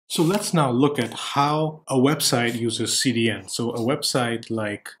So let's now look at how a website uses CDN. So a website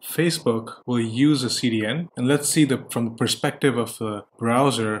like Facebook will use a CDN, and let's see from the perspective of the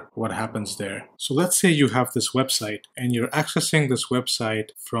browser what happens there. So let's say you have this website and you're accessing this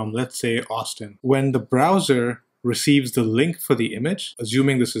website from, let's say, Austin. When the browser receives the link for the image,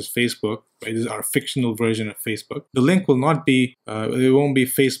 assuming this is Facebook, right? This is our fictional version of Facebook. The link will not be, it won't be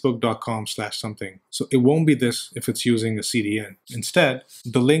facebook.com/something. So it won't be this if it's using a CDN. Instead,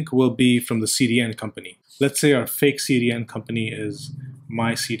 the link will be from the CDN company. Let's say our fake CDN company is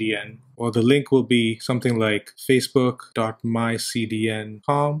MyCDN, or the link will be something like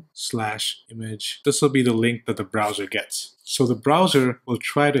facebook.mycdn.com/image. This will be the link that the browser gets. So the browser will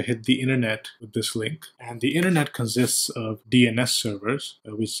try to hit the internet with this link, and the internet consists of DNS servers,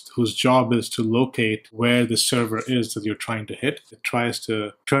 whose job is to locate where the server is that you're trying to hit. It tries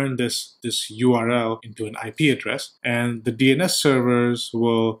to turn this URL into an IP address, and the DNS servers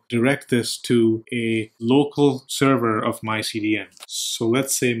will direct this to a local server of MyCDN. So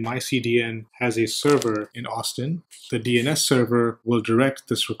let's say MyCDN has a server in Austin. The DNS server will direct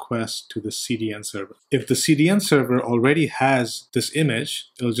this request to the CDN server. If the CDN server already has this image,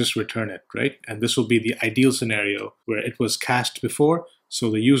 it'll just return it, right? And this will be the ideal scenario where it was cached before,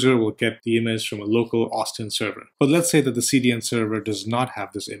 so the user will get the image from a local Austin server. But let's say that the CDN server does not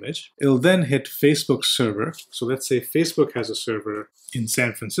have this image. It'll then hit Facebook's server. So let's say Facebook has a server in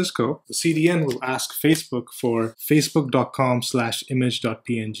San Francisco. The CDN will ask Facebook for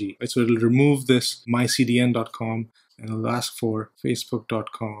facebook.com/image.png. Right? So it'll remove this mycdn.com and it'll ask for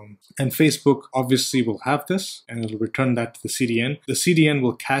facebook.com. And Facebook obviously will have this, and it'll return that to the CDN. The CDN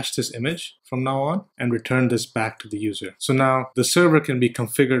will cache this image from now on and return this back to the user. So now the server can be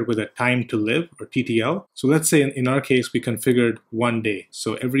configured with a time to live, or TTL. So let's say in our case, we configured 1 day.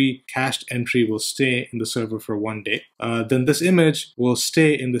 So every cached entry will stay in the server for 1 day. Then this image will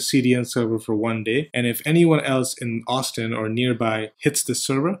stay in the CDN server for 1 day. And if anyone else in Austin or nearby hits this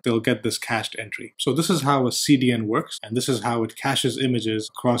server, they'll get this cached entry. So this is how a CDN works, and this is how it caches images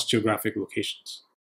across geographic locations.